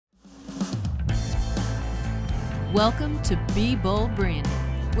Welcome to Be Bold Branding,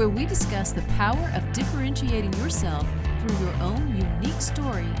 where we discuss the power of differentiating yourself through your own unique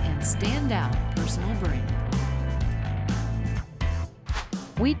story and standout personal brand.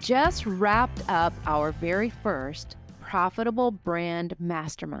 We just wrapped up our very first Profitable Brand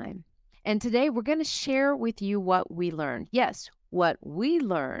Mastermind. And today we're going to share with you what we learned. Yes, what we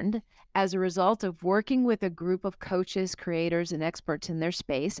learned as a result of working with a group of coaches, creators, and experts in their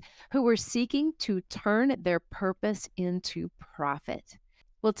space who were seeking to turn their purpose into profit.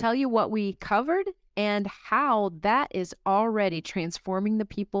 We'll tell you what we covered and how that is already transforming the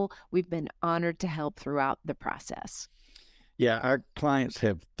people we've been honored to help throughout the process. Yeah, our clients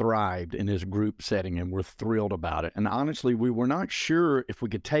have thrived in this group setting, and we're thrilled about it. And honestly, we were not sure if we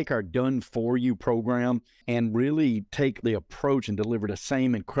could take our Done For You program and really take the approach and deliver the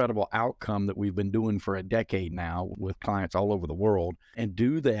same incredible outcome that we've been doing for a decade now with clients all over the world and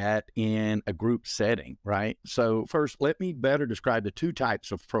do that in a group setting, right? So first, let me better describe the two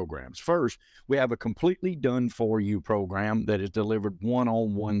types of programs. First, we have a completely Done For You program that is delivered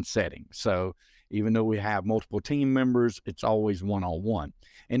one-on-one setting. So even though we have multiple team members, it's always one-on-one.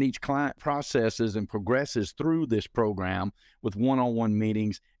 And each client processes and progresses through this program with one-on-one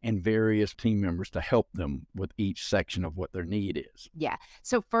meetings and various team members to help them with each section of what their need is. Yeah.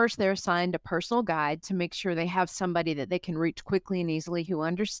 So first, they're assigned a personal guide to make sure they have somebody that they can reach quickly and easily who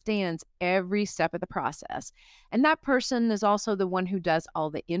understands every step of the process. And that person is also the one who does all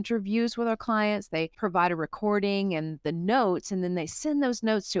the interviews with our clients. They provide a recording and the notes, and then they send those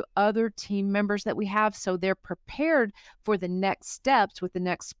notes to other team members that we have so they're prepared for the next steps with the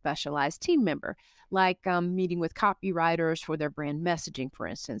next specialized team member, like meeting with copywriters for their brand messaging, for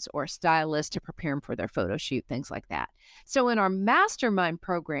instance, or a stylist to prepare them for their photo shoot, things like that. So in our mastermind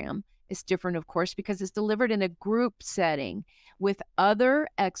program, it's different, of course, because it's delivered in a group setting with other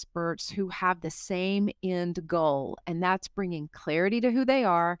experts who have the same end goal, and that's bringing clarity to who they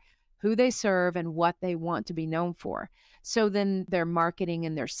are, who they serve, and what they want to be known for. So then their marketing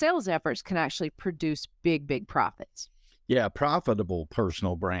and their sales efforts can actually produce big profits. Yeah, profitable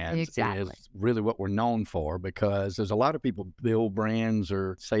personal brands is really what we're known for, because there's a lot of people build brands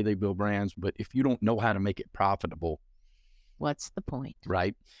or say they build brands, but if you don't know how to make it profitable, what's the point?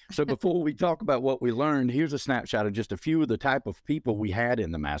 Right. So before we talk about what we learned, here's a snapshot of just a few of the type of people we had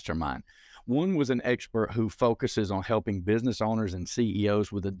in the mastermind. One was an expert who focuses on helping business owners and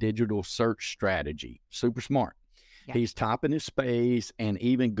CEOs with a digital search strategy. Super smart. Yeah. He's top in his space, and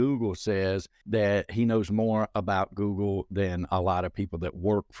even Google says that he knows more about Google than a lot of people that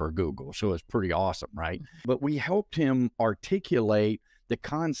work for Google. So it's pretty awesome, right? Mm-hmm. But we helped him articulate the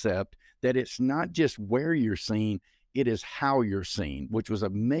concept that it's not just where you're seen, it is how you're seen, which was a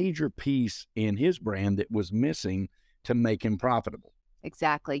major piece in his brand that was missing to make him profitable.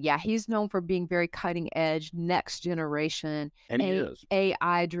 Exactly. Yeah, he's known for being very cutting edge, next generation, and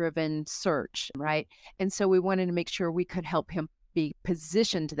AI-driven search, right? And so we wanted to make sure we could help him be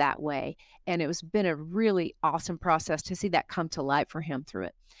positioned that way. And it's been a really awesome process to see that come to light for him through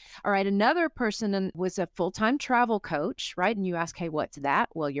it. All right. Another person was a full-time travel coach, right? And you ask, hey, what's that?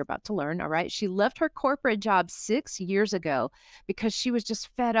 Well, you're about to learn. All right. She left her corporate job 6 years ago because she was just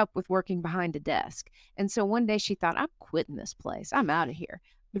fed up with working behind a desk. And so one day she thought, I'm quitting this place. I'm out of here.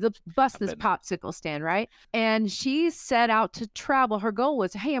 Let's bust this popsicle stand, right? And she set out to travel. Her goal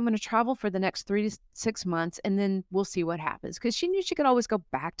was, hey, I'm going to travel for the next 3 to 6 months, and then we'll see what happens. Because she knew she could always go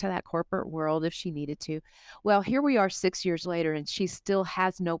back to that corporate world if she needed to. Well, here we are 6 years later, and she still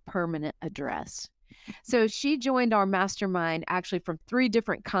has no permanent address. So she joined our mastermind actually from 3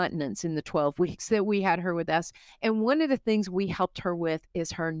 different continents in the 12 weeks that we had her with us. And one of the things we helped her with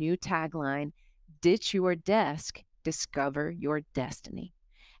is her new tagline, ditch your desk, discover your destiny.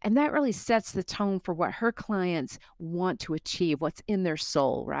 And that really sets the tone for what her clients want to achieve, what's in their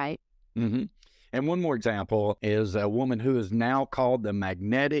soul, right? Mm-hmm. And one more example is a woman who is now called the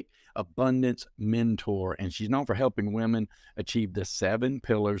Magnetic Abundance Mentor, and she's known for helping women achieve the 7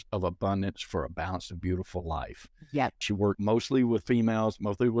 pillars of abundance for a balanced and beautiful life. Yep. She worked mostly with females,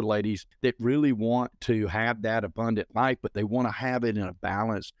 mostly with ladies that really want to have that abundant life, but they want to have it in a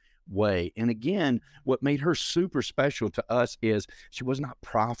balanced way. And again, what made her super special to us is she was not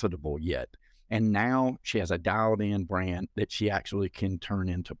profitable yet. And now she has a dialed in brand that she actually can turn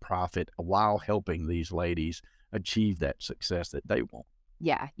into profit while helping these ladies achieve that success that they want.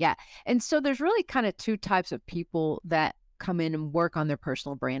 Yeah. And so there's really kind of 2 types of people that come in and work on their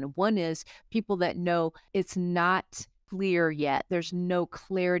personal brand. And one is people that know it's not clear yet. There's no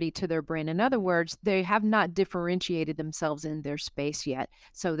clarity to their brand. In other words, they have not differentiated themselves in their space yet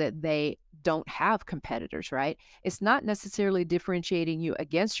so that they don't have competitors, right? It's not necessarily differentiating you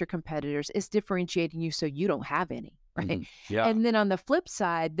against your competitors. It's differentiating you so you don't have any. Right. Yeah. And then on the flip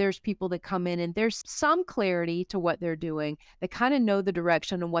side, there's people that come in and there's some clarity to what they're doing. They kind of know the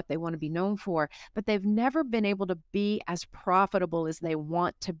direction and what they want to be known for, but they've never been able to be as profitable as they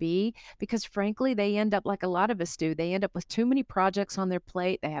want to be because frankly, they end up like a lot of us do. They end up with too many projects on their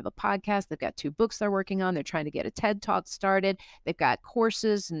plate. They have a podcast. They've got 2 books they're working on. They're trying to get a TED Talk started. They've got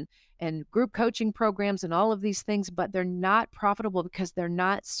courses and group coaching programs and all of these things, but they're not profitable because they're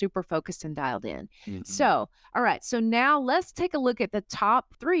not super focused and dialed in. So, all right. So now let's take a look at the top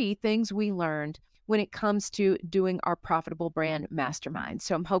 3 things we learned when it comes to doing our Profitable Brand Mastermind.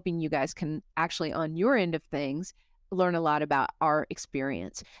 So I'm hoping you guys can actually, on your end of things, learn a lot about our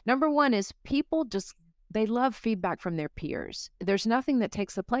experience. Number 1 is people they love feedback from their peers. There's nothing that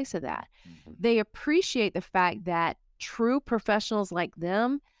takes the place of that. They appreciate the fact that true professionals like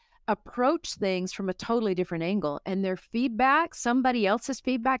them approach things from a totally different angle, and their feedback, somebody else's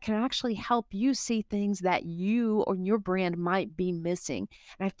feedback, can actually help you see things that you or your brand might be missing.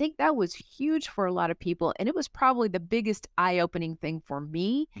 And I think that was huge for a lot of people, and it was probably the biggest eye-opening thing for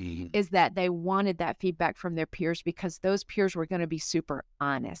me is that they wanted that feedback from their peers because those peers were going to be super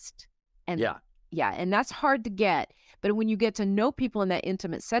honest. And and that's hard to get, but when you get to know people in that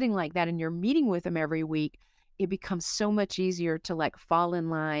intimate setting like that and you're meeting with them every week, it becomes so much easier to like fall in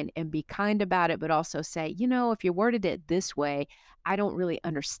line and be kind about it, but also say, if you worded it this way, I don't really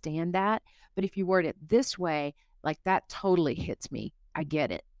understand that. But if you word it this way, like that totally hits me. I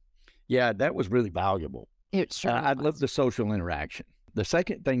get it. Yeah, that was really valuable. It sure I love the social interaction. The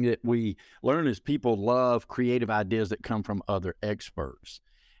second thing that we learn is people love creative ideas that come from other experts.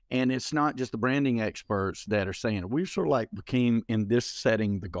 And it's not just the branding experts that are saying it. We sort of like became in this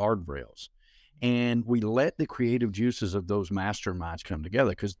setting the guardrails. And we let the creative juices of those masterminds come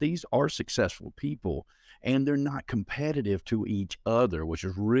together because these are successful people and they're not competitive to each other, which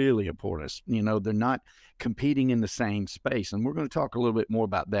is really important. They're not competing in the same space. And we're going to talk a little bit more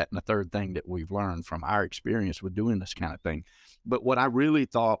about that in the third thing that we've learned from our experience with doing this kind of thing. But what I really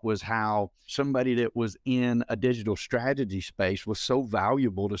thought was how somebody that was in a digital strategy space was so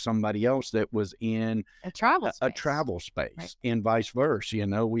valuable to somebody else that was in a travel space, right. And vice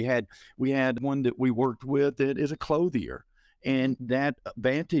versa. We had one that we worked with that is a clothier, and that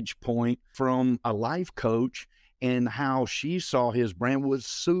vantage point from a life coach and how she saw his brand was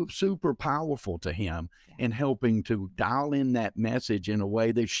super powerful to him in helping to dial in that message in a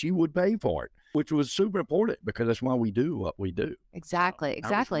way that she would pay for it, which was super important because that's why we do what we do. Exactly.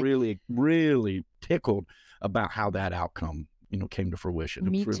 I was really, really tickled about how that outcome, came to fruition.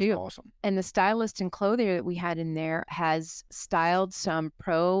 Me it was really too. Awesome. And the stylist and clothier that we had in there has styled some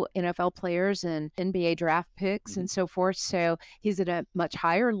pro NFL players and NBA draft picks and so forth. So he's at a much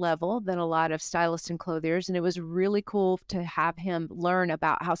higher level than a lot of stylists and clothiers. And it was really cool to have him learn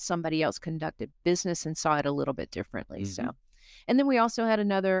about how somebody else conducted business and saw it a little bit differently. So. And then we also had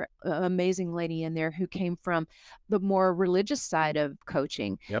another amazing lady in there who came from the more religious side of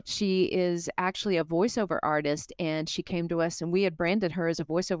coaching. Yep. She is actually a voiceover artist, and she came to us, and we had branded her as a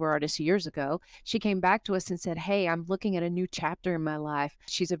voiceover artist years ago. She came back to us and said, hey, I'm looking at a new chapter in my life.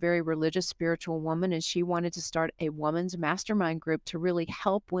 She's a very religious, spiritual woman, and she wanted to start a woman's mastermind group to really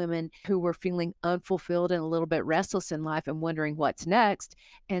help women who were feeling unfulfilled and a little bit restless in life and wondering what's next.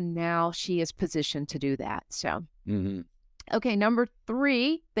 And now she is positioned to do that. So. Okay, number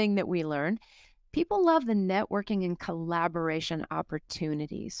 3 thing that we learned, people love the networking and collaboration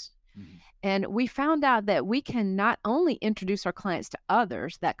opportunities. And we found out that we can not only introduce our clients to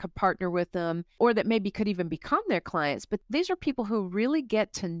others that could partner with them or that maybe could even become their clients, but these are people who really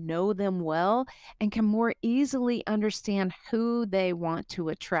get to know them well and can more easily understand who they want to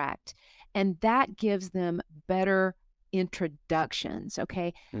attract. And that gives them better introductions.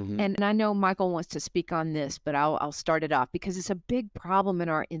 Okay. And I know Michael wants to speak on this, but I'll start it off because it's a big problem in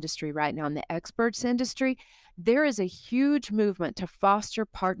our industry right now, in the experts industry. There is a huge movement to foster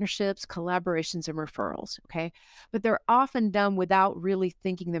partnerships, collaborations, and referrals. Okay. But they're often done without really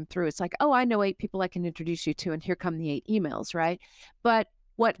thinking them through. It's like, oh, I know 8 people I can introduce you to, and here come the 8 emails, right? But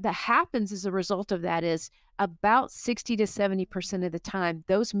what that happens as a result of that is about 60 to 70% of the time,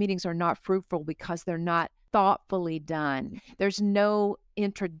 those meetings are not fruitful because they're not thoughtfully done. There's no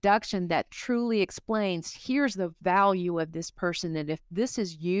introduction that truly explains, here's the value of this person. And if this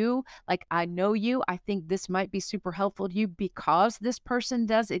is you, like I know you, I think this might be super helpful to you because this person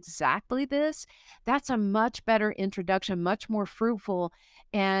does exactly this. That's a much better introduction, much more fruitful.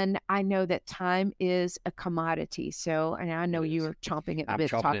 And I know that time is a commodity. So, and I know you are chomping at the bit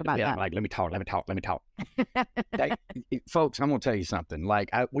to talk about that. I'm like, let me talk. Folks, I'm going to tell you something. Like,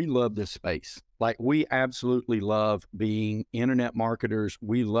 we love this space. Like, we absolutely love being internet marketers.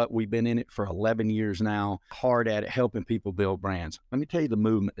 We've been in it for 11 years now, hard at it, helping people build brands. Let me tell you the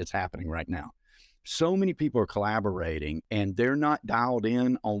movement that's happening right now. So many people are collaborating and they're not dialed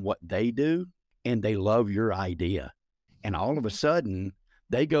in on what they do, and they love your idea. And all of a sudden,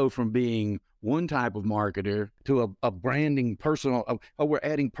 they go from being one type of marketer to a branding we're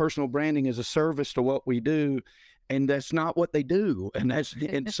adding personal branding as a service to what we do. And that's not what they do.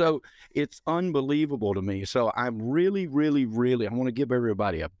 And so it's unbelievable to me. So I'm really, really, really, I want to give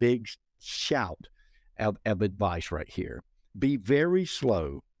everybody a big shout of advice right here. Be very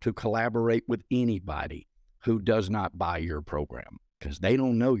slow to collaborate with anybody who does not buy your program, because they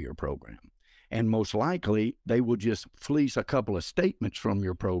don't know your program. And most likely they will just fleece a couple of statements from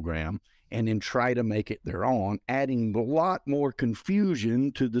your program and then try to make it their own, adding a lot more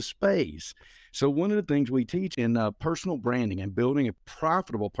confusion to the space. So one of the things we teach in personal branding and building a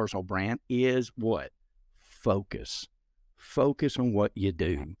profitable personal brand is what? Focus. Focus on what you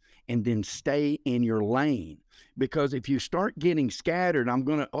do, and then stay in your lane. Because if you start getting scattered, I'm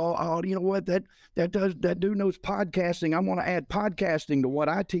going to, you know what, that dude knows podcasting. I'm going to add podcasting to what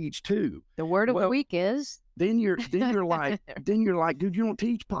I teach too. The word of the week is. Then you're like, dude, you don't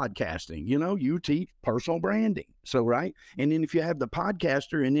teach podcasting. You know, you teach personal branding. So, right. And then if you have the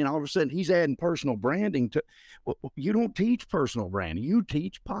podcaster and then all of a sudden he's adding personal branding to, well, you don't teach personal branding, you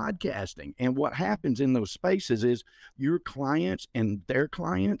teach podcasting. And what happens in those spaces is your clients and their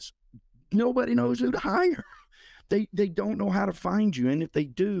clients, nobody knows who to hire. They don't know how to find you. And if they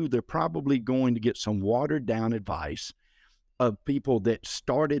do, they're probably going to get some watered down advice of people that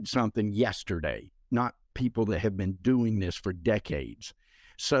started something yesterday, not people that have been doing this for decades.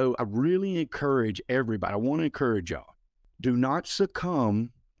 So I really encourage everybody, I want to encourage y'all, do not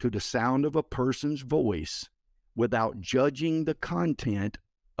succumb to the sound of a person's voice without judging the content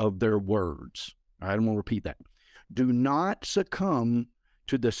of their words. All right, I'm going to repeat that. Do not succumb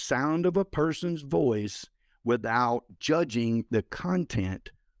to the sound of a person's voice without judging the content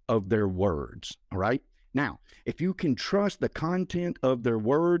of their words. All right. Now, if you can trust the content of their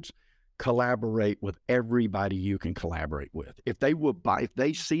words, collaborate with everybody you can collaborate with. If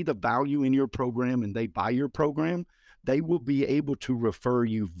they see the value in your program and they buy your program, they will be able to refer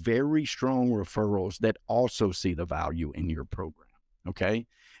you very strong referrals that also see the value in your program. Okay.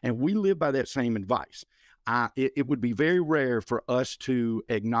 And we live by that same advice. It would be very rare for us to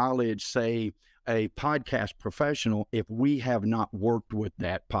acknowledge, say, a podcast professional if we have not worked with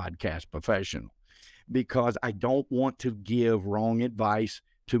that podcast professional, because I don't want to give wrong advice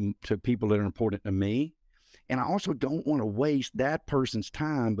to people that are important to me. And I also don't want to waste that person's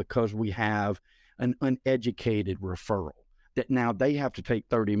time because we have an uneducated referral that now they have to take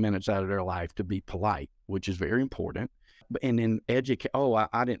 30 minutes out of their life to be polite, which is very important. And then educate,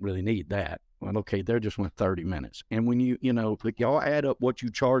 I didn't really need that. Well, okay, they're just went 30 minutes. And when like y'all add up what you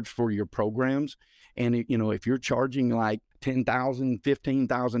charge for your programs, and if you're charging like $10,000,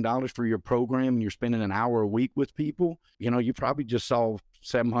 $15,000 for your program and you're spending an hour a week with people, you probably just saw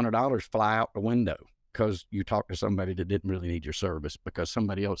 $700 fly out the window because you talked to somebody that didn't really need your service because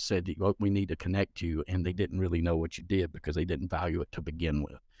somebody else said, we need to connect you, and they didn't really know what you did because they didn't value it to begin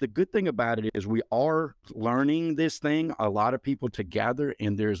with. The good thing about it is we are learning this thing, a lot of people together,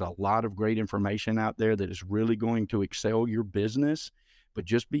 and there's a lot of great information out there that is really going to excel your business. But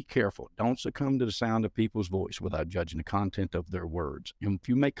just be careful. Don't succumb to the sound of people's voice without judging the content of their words. And if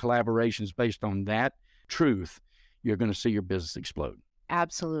you make collaborations based on that truth, you're going to see your business explode.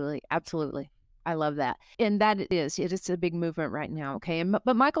 Absolutely. Absolutely. I love that. And it is a big movement right now. Okay.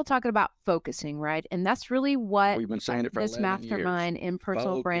 But Michael talking about focusing, right? And that's really what we've been saying it for this mastermind in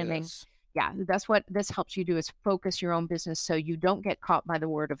personal branding. Yeah, that's what this helps you do, is focus your own business so you don't get caught by the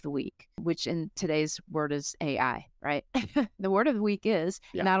word of the week, which in today's word is AI, right? The word of the week is,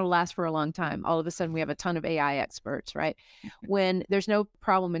 and that'll last for a long time. All of a sudden we have a ton of AI experts, right? When there's no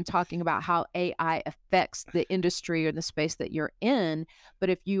problem in talking about how AI affects the industry or the space that you're in. But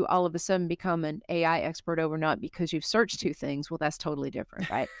if you all of a sudden become an AI expert overnight because you've searched two things, well, that's totally different,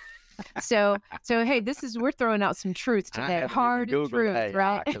 right? So hey, we're throwing out some truths today, hard truth,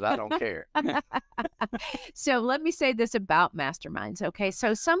 right? Because I don't care. So let me say this about masterminds. Okay.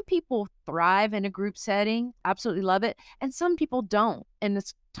 So some people thrive in a group setting, absolutely love it. And some people don't. And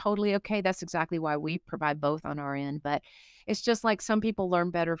it's totally okay. That's exactly why we provide both on our end. But it's just like some people learn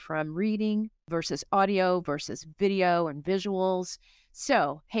better from reading versus audio versus video and visuals.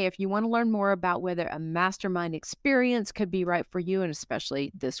 So, hey, if you want to learn more about whether a mastermind experience could be right for you, and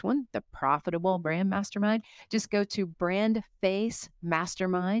especially this one, the Profitable Brand Mastermind, just go to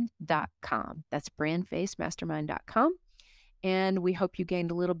brandfacemastermind.com. That's brandfacemastermind.com. And we hope you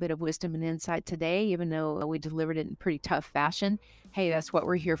gained a little bit of wisdom and insight today, even though we delivered it in pretty tough fashion. Hey, that's what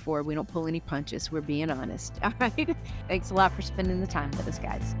we're here for. We don't pull any punches. We're being honest. All right. Thanks a lot for spending the time with us,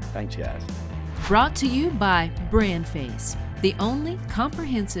 guys. Thanks, guys. Brought to you by BrandFace, the only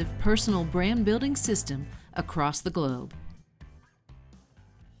comprehensive personal brand building system across the globe.